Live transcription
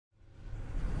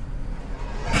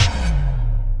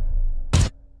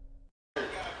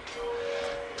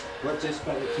What's this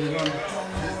by the TV on?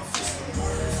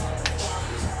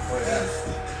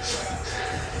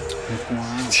 What's going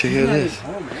on? Check out this.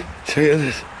 Check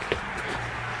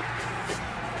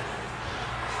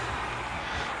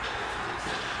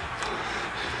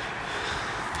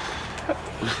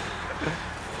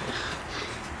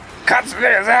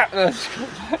out this.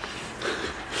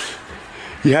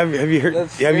 Yeah, have you heard?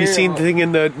 Have you seen the thing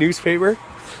in the newspaper?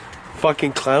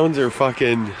 Fucking clowns are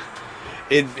fucking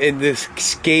in this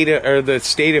state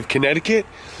of Connecticut.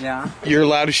 Yeah. You're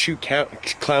allowed to shoot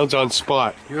clowns on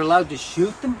spot. You're allowed to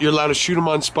shoot them? You're allowed to shoot them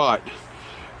on spot.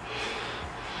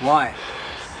 Why?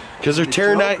 Because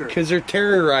they're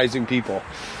terrorizing people.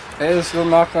 Hey, let's go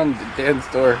knock on Dan's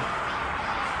door.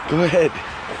 Go ahead.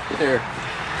 There.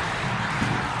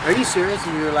 Are you serious?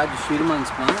 You're allowed to shoot them on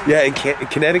spot? Yeah, in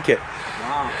Connecticut.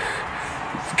 Wow.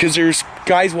 Because there's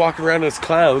guys walking around as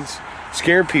clowns,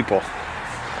 scaring people.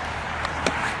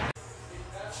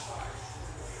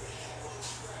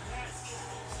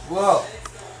 Whoa.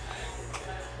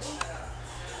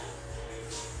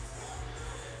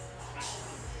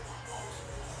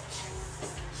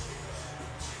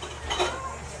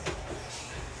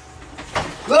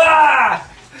 Ah!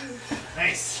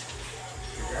 Nice.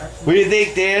 What do you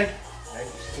think, Dan?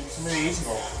 Take some of these.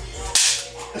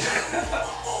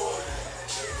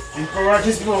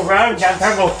 Just go around, John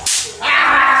Temple.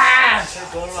 Ah!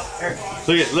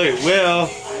 Look at Will.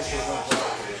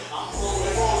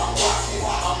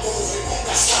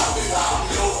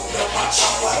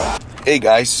 Hey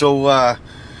guys, so I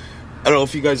don't know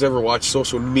if you guys ever watch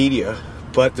social media,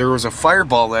 but there was a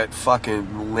fireball that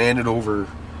fucking landed over.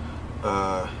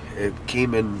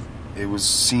 It was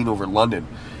seen over London,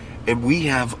 and we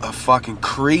have a fucking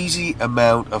crazy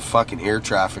amount of fucking air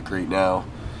traffic right now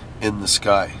in the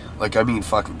sky. Like, I mean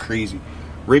fucking crazy.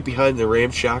 Right behind the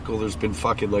ramshackle, there's been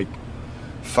fucking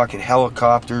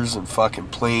helicopters and fucking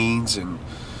planes and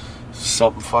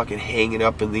something fucking hanging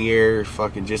up in the air,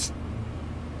 fucking just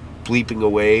bleeping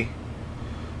away.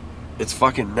 It's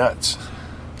fucking nuts.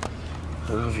 I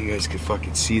don't know if you guys could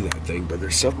fucking see that thing, but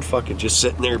there's something fucking just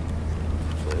sitting there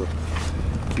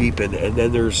beeping, and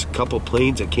then there's a couple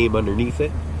planes that came underneath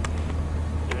it.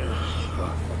 Oh,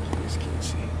 fuck, you guys can't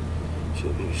see.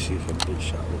 Let me see if I'm in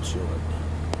shot. We'll show it.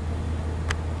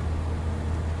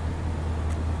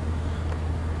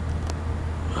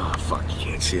 Oh, fuck, you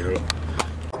can't see it.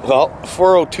 Well,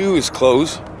 402 is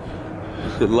closed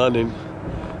in London,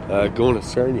 going to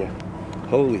Sarnia.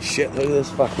 Holy shit, look at this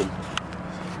fucking...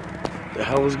 The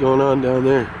hell is going on down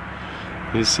there?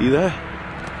 You see that?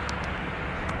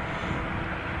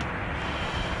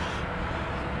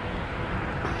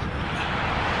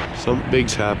 Something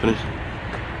big's happening.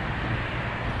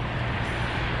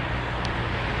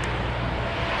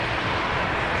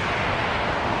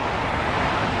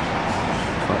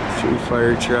 Fucking 2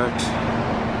 fire trucks.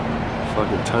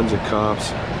 Fucking tons of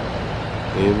cops.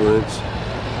 Ambulance.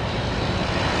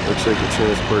 Looks like a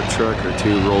transport truck or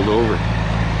 2 rolled over.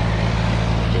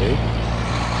 Okay.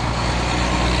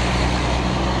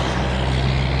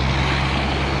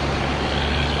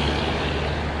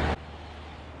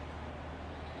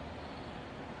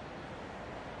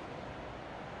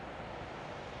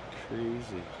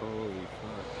 Crazy, holy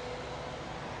fuck.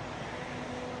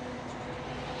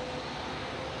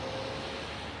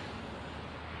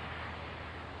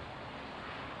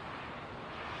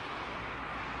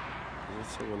 There's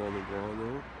someone on the ground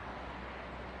there.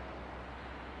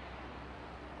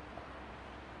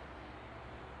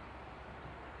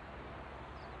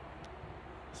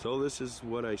 So this is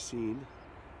what I seen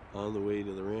on the way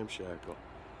to the ramshackle.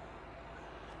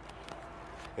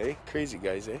 Hey, crazy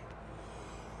guys, eh?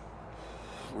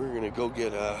 We're gonna go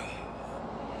get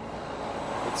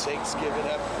it's Thanksgiving,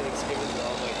 happy Thanksgiving to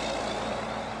all my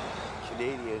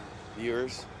Canadian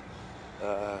viewers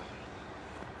out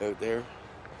there.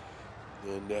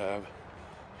 And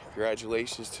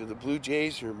congratulations to the Blue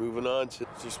Jays. You're moving on to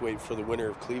just waiting for the winner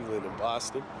of Cleveland and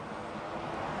Boston.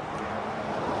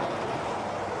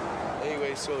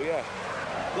 Anyway, so yeah,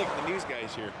 look, the news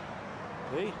guy's here.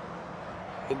 Hey,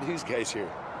 the news guy's here.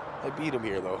 I beat him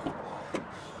here though.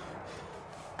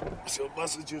 So it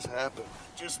must have just happened.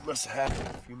 Just must have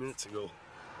happened a few minutes ago.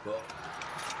 Well,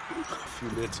 a few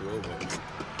minutes ago, but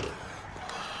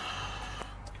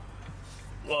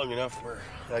long enough where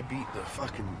I beat the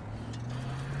fucking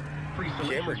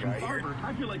camera guy here.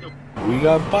 We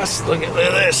got bust. Look at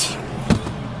this.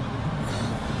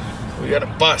 We got a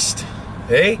bust.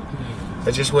 Hey? I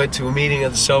just went to a meeting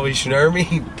of the Salvation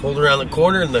Army, pulled around the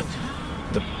corner, and the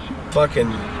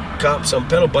fucking cops on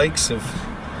pedal bikes have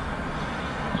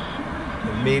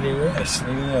made an arrest.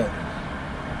 Look at that.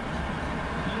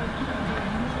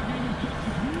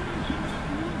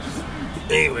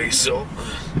 Anyway, so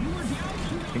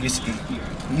I guess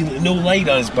no light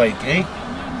on his bike, eh?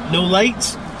 No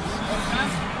lights?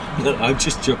 No, I'm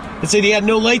just joking. I said he had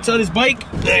no lights on his bike.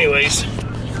 Anyways,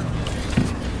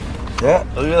 yeah,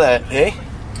 look at that, eh?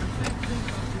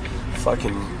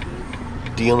 Fucking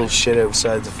dealing shit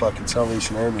outside the fucking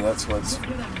Salvation Army. That's what it's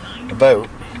about.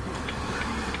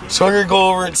 So I'm gonna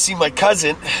go over and see my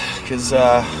cousin, because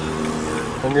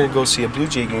I'm gonna go see a Blue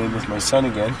Jay game with my son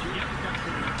again.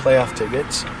 Playoff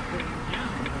tickets.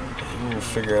 I'm gonna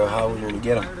figure out how we're gonna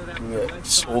get them.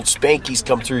 Old Spanky's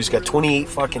come through. He's got 28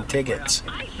 fucking tickets.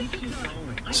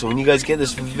 So when you guys get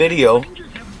this video,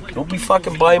 don't be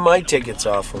fucking buying my tickets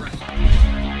off him.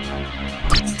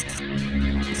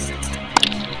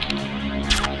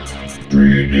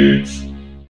 Three idiots.